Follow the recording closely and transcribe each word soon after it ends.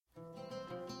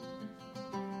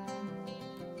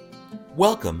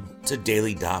Welcome to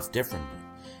Daily Daf Differently,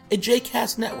 a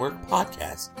JCast Network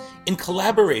podcast in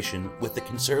collaboration with the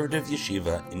Conservative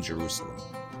Yeshiva in Jerusalem.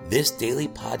 This daily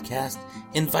podcast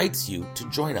invites you to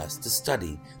join us to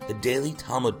study the daily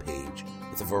Talmud page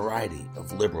with a variety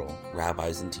of liberal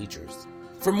rabbis and teachers.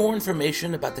 For more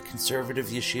information about the Conservative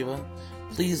Yeshiva,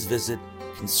 please visit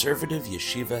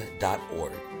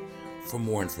conservativeyeshiva.org. For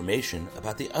more information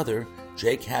about the other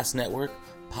JCast Network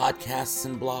podcasts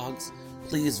and blogs,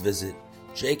 please visit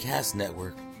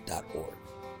jcastnetwork.org.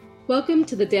 Welcome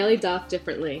to the Daily Daf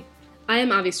Differently. I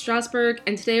am Avi Strasberg,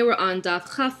 and today we're on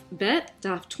Daf Chaf Bet,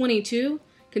 Daf 22,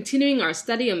 continuing our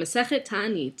study of Masechet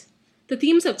Ta'anit. The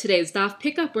themes of today's Daf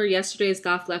pick up where yesterday's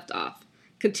Daf left off,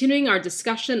 continuing our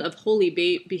discussion of holy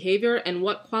behavior and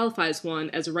what qualifies one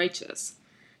as righteous.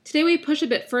 Today we push a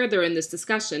bit further in this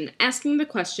discussion, asking the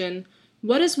question,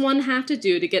 what does one have to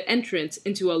do to get entrance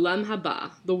into Olam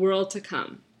Haba, the world to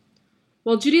come?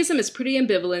 While Judaism is pretty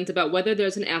ambivalent about whether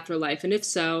there's an afterlife, and if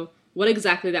so, what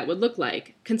exactly that would look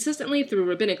like, consistently through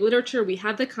rabbinic literature we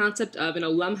have the concept of an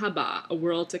Olam Haba, a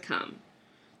world to come.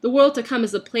 The world to come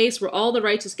is the place where all the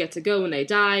righteous get to go when they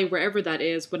die, wherever that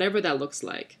is, whatever that looks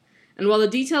like. And while the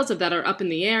details of that are up in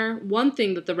the air, one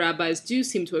thing that the rabbis do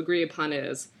seem to agree upon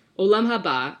is, Olam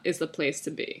Haba is the place to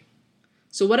be.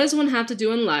 So what does one have to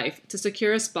do in life to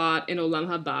secure a spot in Olam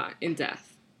Haba in death?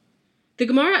 The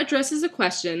Gemara addresses the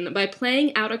question by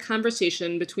playing out a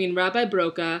conversation between Rabbi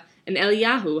Broka and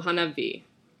Eliyahu Hanavi.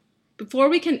 Before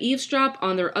we can eavesdrop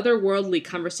on their otherworldly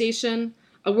conversation,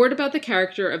 a word about the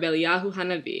character of Eliyahu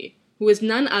Hanavi, who is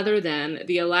none other than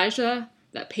the Elijah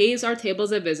that pays our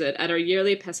tables a visit at our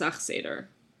yearly Pesach Seder.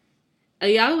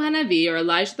 Eliyahu Hanavi, or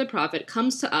Elijah the prophet,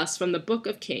 comes to us from the Book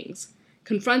of Kings,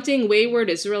 confronting wayward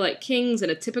Israelite kings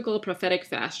in a typical prophetic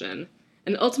fashion,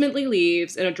 and ultimately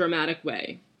leaves in a dramatic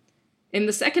way. In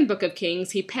the second book of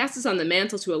Kings, he passes on the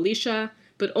mantle to Elisha,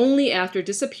 but only after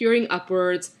disappearing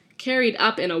upwards, carried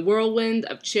up in a whirlwind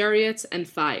of chariots and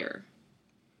fire.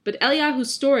 But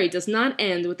Eliyahu's story does not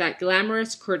end with that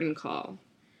glamorous curtain call.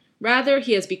 Rather,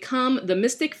 he has become the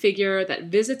mystic figure that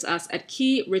visits us at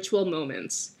key ritual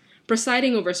moments,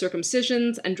 presiding over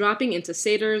circumcisions and dropping into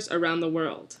seders around the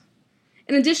world.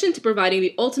 In addition to providing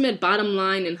the ultimate bottom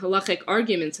line in halachic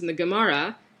arguments in the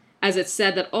Gemara, as it's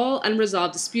said that all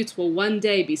unresolved disputes will one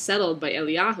day be settled by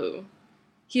Eliyahu,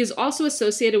 he is also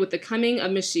associated with the coming of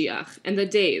Mashiach and the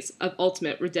days of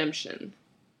ultimate redemption.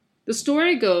 The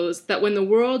story goes that when the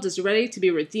world is ready to be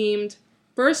redeemed,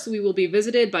 first we will be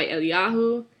visited by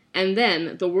Eliyahu, and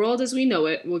then the world as we know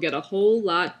it will get a whole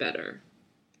lot better.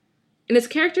 In its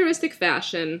characteristic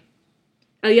fashion,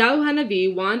 Eliyahu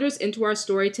Hanavi wanders into our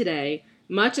story today,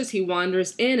 much as he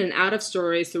wanders in and out of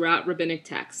stories throughout rabbinic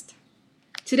text.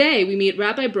 Today, we meet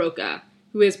Rabbi Broka,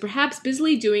 who is perhaps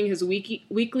busily doing his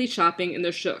weekly shopping in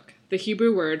the shuk, the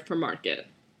Hebrew word for market.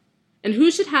 And who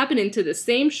should happen into the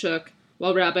same shuk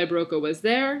while Rabbi Broka was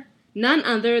there? None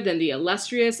other than the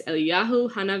illustrious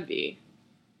Eliyahu Hanavi.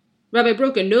 Rabbi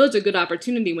Broka knows a good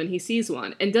opportunity when he sees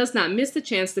one, and does not miss the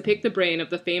chance to pick the brain of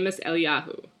the famous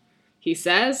Eliyahu. He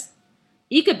says,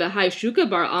 Ika behai shuka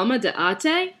bar alma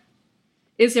de'ate?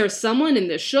 Is there someone in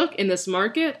this shuk, in this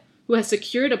market, who has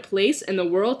secured a place in the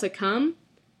world to come?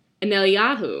 And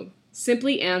Eliyahu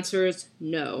simply answers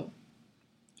no.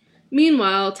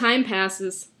 Meanwhile, time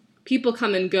passes, people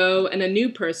come and go, and a new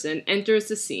person enters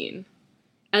the scene.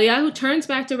 Eliyahu turns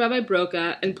back to Rabbi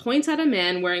Broka and points at a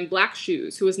man wearing black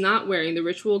shoes who is not wearing the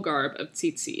ritual garb of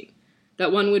tzitzit,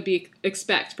 that one would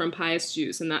expect from pious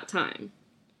Jews in that time.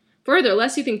 Further,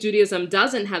 lest you think Judaism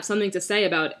doesn't have something to say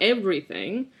about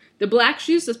everything, the black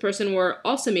shoes this person wore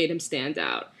also made him stand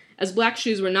out, as black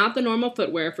shoes were not the normal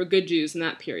footwear for good Jews in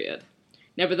that period.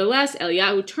 Nevertheless,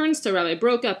 Eliyahu turns to Rabbi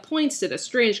Broka, points to the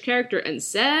strange character, and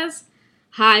says,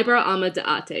 Hai bar alma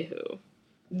da'atehu.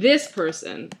 This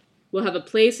person will have a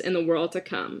place in the world to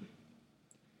come.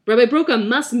 Rabbi Broka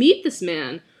must meet this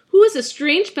man, who is a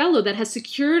strange fellow that has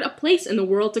secured a place in the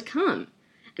world to come.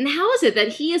 And how is it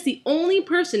that he is the only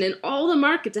person in all the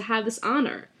market to have this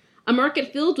honor? A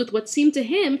market filled with what seemed to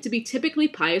him to be typically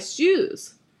pious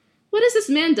Jews. What has this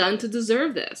man done to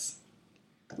deserve this?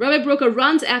 Rabbi Broka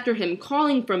runs after him,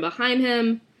 calling from behind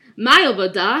him, Ma'il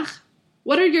vadach,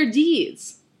 what are your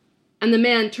deeds? And the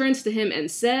man turns to him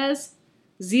and says,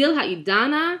 Zil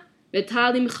ha'idana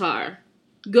v'talim char.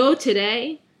 Go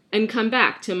today and come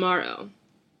back tomorrow.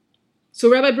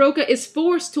 So Rabbi Broka is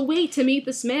forced to wait to meet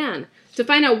this man, to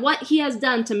find out what he has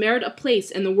done to merit a place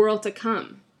in the world to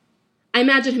come. I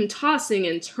imagine him tossing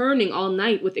and turning all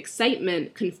night with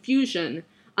excitement, confusion,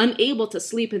 unable to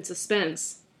sleep in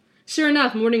suspense. Sure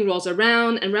enough, morning rolls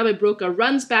around, and Rabbi Broka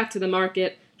runs back to the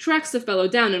market, tracks the fellow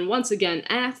down, and once again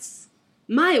asks,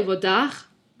 "My vodach,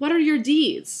 what are your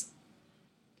deeds?"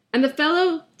 And the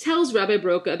fellow tells Rabbi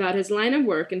Broka about his line of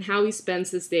work and how he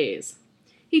spends his days.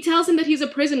 He tells him that he's a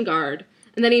prison guard,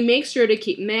 and that he makes sure to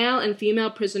keep male and female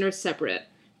prisoners separate,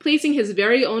 placing his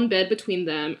very own bed between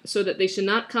them so that they should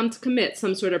not come to commit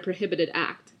some sort of prohibited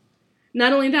act.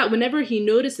 Not only that, whenever he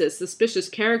notices suspicious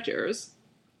characters,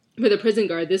 for the prison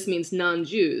guard this means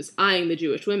non-Jews, eyeing the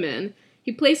Jewish women,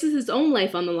 he places his own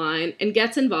life on the line and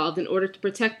gets involved in order to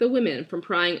protect the women from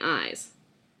prying eyes.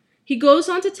 He goes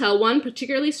on to tell one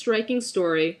particularly striking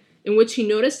story in which he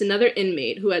noticed another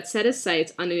inmate who had set his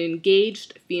sights on an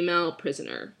engaged female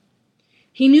prisoner.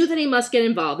 He knew that he must get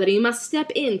involved, that he must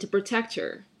step in to protect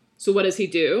her. So what does he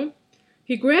do?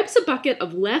 He grabs a bucket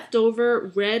of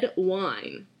leftover red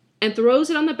wine and throws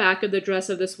it on the back of the dress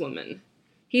of this woman.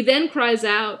 He then cries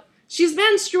out, "She's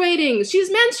menstruating! She's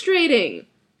menstruating!"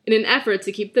 in an effort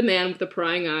to keep the man with the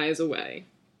prying eyes away.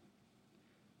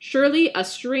 Surely a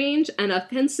strange and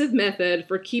offensive method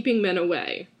for keeping men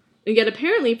away, and yet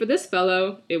apparently for this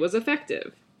fellow, it was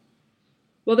effective.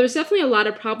 While there's definitely a lot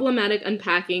of problematic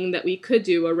unpacking that we could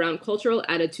do around cultural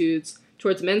attitudes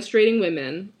towards menstruating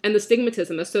women and the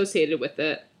stigmatism associated with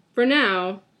it, for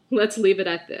now, let's leave it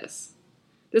at this.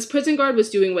 This prison guard was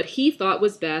doing what he thought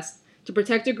was best to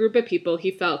protect a group of people he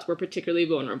felt were particularly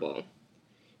vulnerable.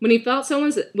 When he felt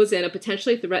someone was in a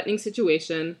potentially threatening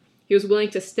situation, he was willing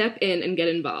to step in and get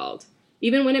involved,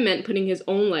 even when it meant putting his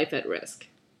own life at risk.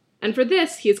 And for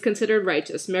this, he is considered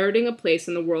righteous, meriting a place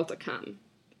in the world to come.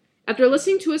 After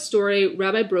listening to his story,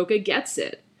 Rabbi Broka gets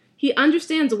it. He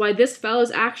understands why this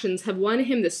fellow's actions have won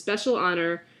him this special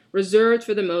honor reserved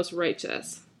for the most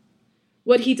righteous.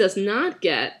 What he does not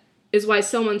get is why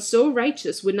someone so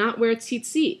righteous would not wear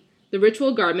tzitzit, the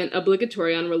ritual garment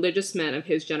obligatory on religious men of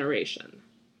his generation.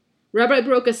 Rabbi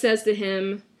Broka says to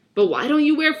him, "But why don't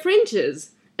you wear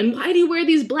fringes? And why do you wear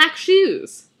these black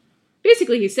shoes?"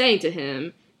 Basically, he's saying to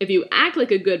him, if you act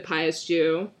like a good pious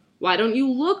Jew, why don't you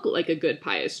look like a good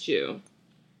pious Jew?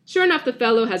 Sure enough, the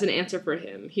fellow has an answer for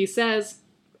him. He says,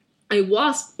 "I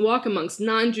walk amongst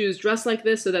non-Jews dressed like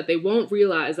this so that they won't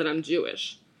realize that I'm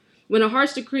Jewish. When a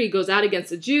harsh decree goes out against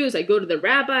the Jews, I go to the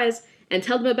rabbis and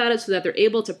tell them about it so that they're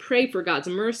able to pray for God's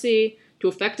mercy to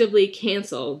effectively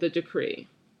cancel the decree."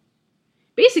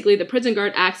 Basically, the prison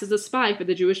guard acts as a spy for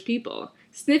the Jewish people,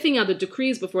 sniffing out the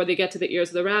decrees before they get to the ears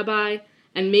of the rabbi,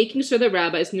 and making sure the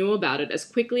rabbis know about it as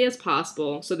quickly as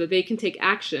possible so that they can take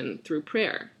action through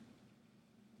prayer.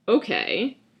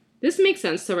 Okay, this makes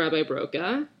sense to Rabbi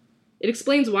Broka. It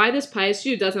explains why this pious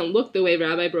Jew doesn't look the way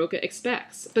Rabbi Broka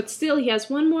expects, but still he has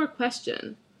one more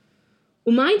question.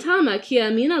 "Umay tama ki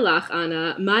amina lach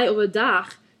ana mai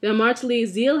ovadach ve'amart li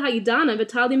zil ha'idana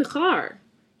v'tali michar?"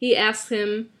 He asks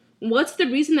him, "What's the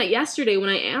reason that yesterday when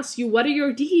I asked you what are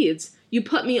your deeds, you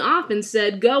put me off and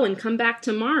said go and come back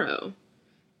tomorrow?"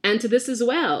 And to this as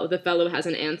well, the fellow has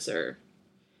an answer.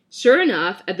 Sure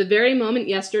enough, at the very moment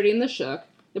yesterday in the shuk,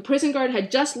 the prison guard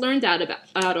had just learned out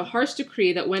about a harsh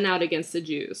decree that went out against the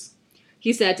Jews.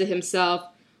 He said to himself,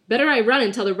 "Better I run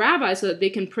and tell the rabbi so that they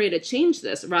can pray to change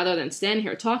this rather than stand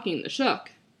here talking in the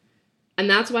shuk." And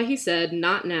that's why he said,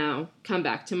 "Not now, come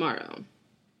back tomorrow."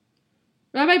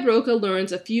 Rabbi Broka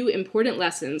learns a few important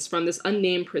lessons from this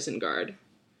unnamed prison guard.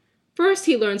 First,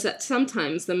 he learns that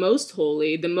sometimes the most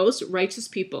holy, the most righteous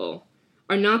people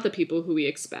are not the people who we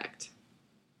expect.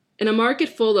 In a market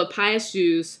full of pious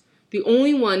Jews, the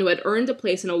only one who had earned a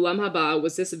place in Olam Haba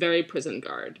was this very prison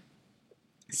guard.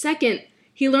 Second,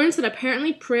 he learns that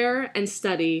apparently prayer and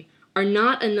study are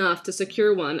not enough to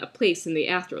secure one a place in the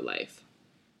afterlife.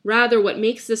 Rather, what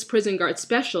makes this prison guard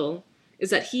special is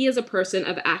that he is a person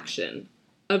of action,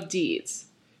 of deeds.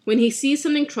 When he sees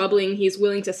something troubling, he is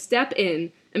willing to step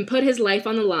in and put his life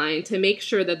on the line to make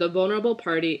sure that the vulnerable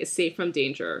party is safe from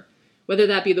danger, whether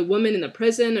that be the woman in the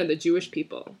prison or the Jewish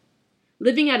people.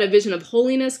 Living out a vision of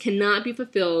holiness cannot be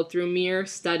fulfilled through mere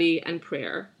study and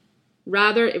prayer.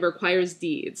 Rather, it requires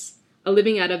deeds, a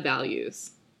living out of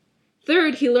values.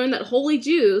 Third, he learned that holy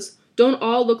Jews don't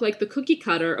all look like the cookie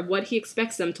cutter of what he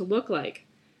expects them to look like.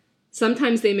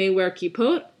 Sometimes they may wear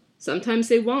kippot, sometimes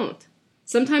they won't.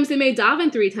 Sometimes they may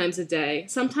daven 3 times a day,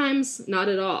 sometimes not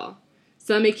at all.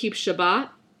 Some may keep Shabbat,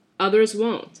 others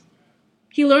won't.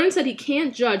 He learns that he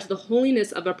can't judge the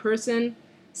holiness of a person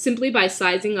simply by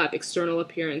sizing up external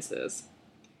appearances.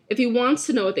 If he wants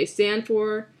to know what they stand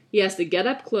for, he has to get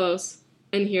up close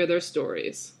and hear their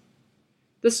stories.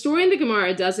 The story in the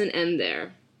Gemara doesn't end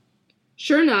there.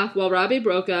 Sure enough, while Rabbi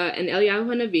Broka and Eliyahu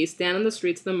HaNavi stand on the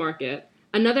streets of the market,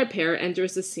 another pair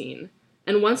enters the scene.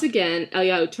 And once again,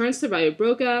 Eliyahu turns to Rabbi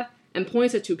Broka and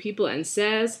points at 2 people and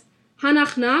says,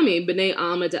 "Hanachnami b'nei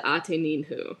alma da'ate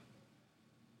ninhu."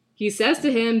 He says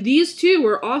to him, these two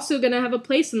are also going to have a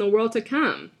place in the world to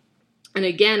come. And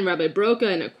again, Rabbi Broka,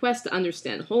 in a quest to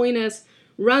understand holiness,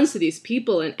 runs to these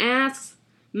people and asks,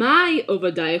 Mai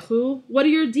ovadaihu, what are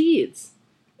your deeds?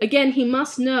 Again, he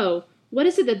must know, what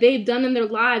is it that they've done in their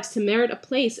lives to merit a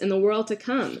place in the world to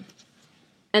come?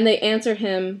 And they answer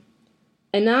him,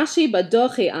 Enashi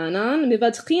badochi anan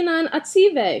mivatchinan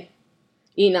atzive.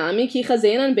 Inami ki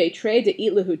chazenan beitre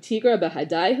deit lehu tigra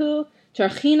bahadaihu,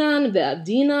 tarchinan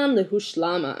ve'avdinan lehu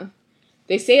shlama.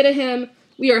 They say to him,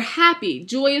 we are happy,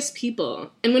 joyous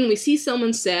people, and when we see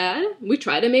someone sad, we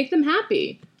try to make them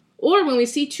happy. Or when we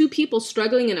see two people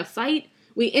struggling in a fight,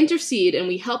 we intercede and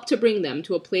we help to bring them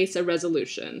to a place of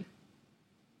resolution.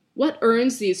 What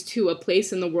earns these two a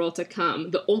place in the world to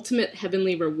come, the ultimate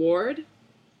heavenly reward?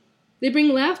 They bring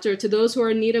laughter to those who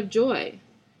are in need of joy.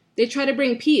 They try to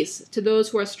bring peace to those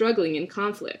who are struggling in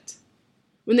conflict.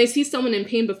 When they see someone in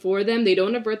pain before them, they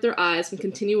don't avert their eyes and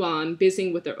continue on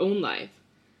busying with their own life,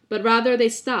 but rather they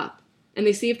stop and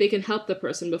they see if they can help the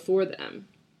person before them.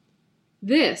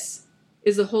 This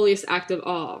is the holiest act of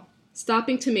all,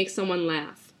 stopping to make someone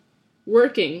laugh,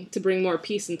 working to bring more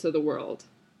peace into the world.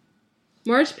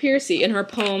 Marge Piercy, in her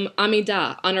poem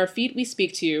Amidah, On Our Feet We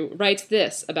Speak to You, writes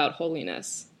this about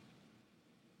holiness.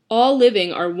 All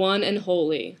living are one and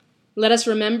holy. Let us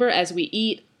remember as we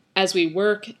eat, as we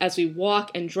work, as we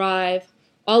walk and drive,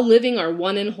 all living are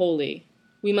one and holy.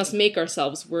 We must make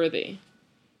ourselves worthy.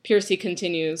 Piercy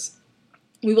continues,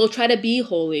 we will try to be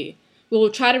holy. We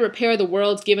will try to repair the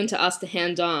world given to us to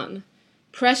hand on.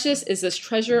 Precious is this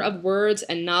treasure of words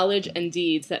and knowledge and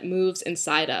deeds that moves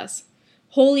inside us.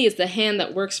 Holy is the hand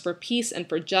that works for peace and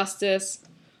for justice.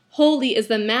 Holy is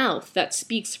the mouth that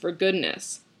speaks for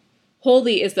goodness.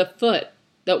 Holy is the foot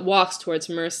that walks towards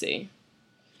mercy.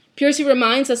 Piercy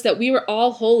reminds us that we are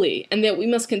all holy and that we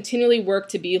must continually work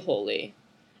to be holy.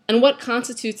 And what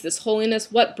constitutes this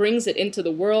holiness? What brings it into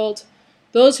the world?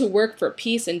 Those who work for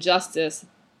peace and justice,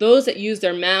 those that use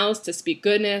their mouths to speak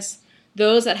goodness,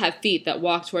 those that have feet that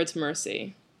walk towards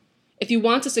mercy. If you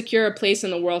want to secure a place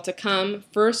in the world to come,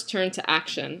 first turn to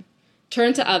action.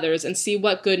 Turn to others and see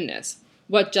what goodness,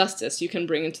 what justice you can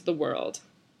bring into the world.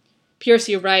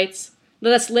 Piercy writes,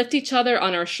 let us lift each other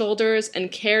on our shoulders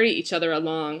and carry each other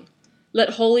along.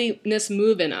 Let holiness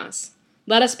move in us.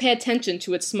 Let us pay attention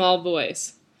to its small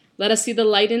voice. Let us see the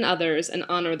light in others and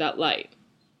honor that light.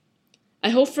 I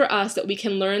hope for us that we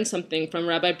can learn something from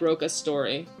Rabbi Broka's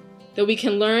story, that we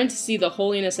can learn to see the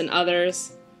holiness in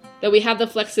others, that we have the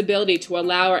flexibility to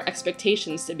allow our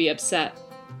expectations to be upset,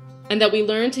 and that we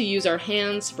learn to use our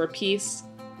hands for peace,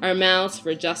 our mouths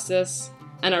for justice,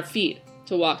 and our feet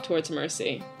to walk towards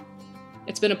mercy.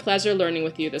 It's been a pleasure learning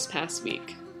with you this past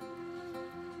week.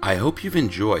 I hope you've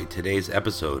enjoyed today's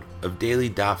episode of Daily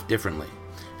Daf Differently,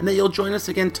 and that you'll join us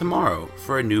again tomorrow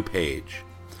for a new page.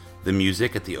 The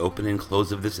music at the open and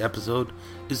close of this episode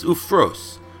is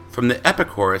Ufros from the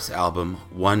Epichorus album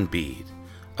One Bead,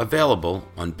 available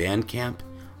on Bandcamp,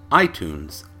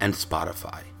 iTunes, and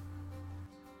Spotify.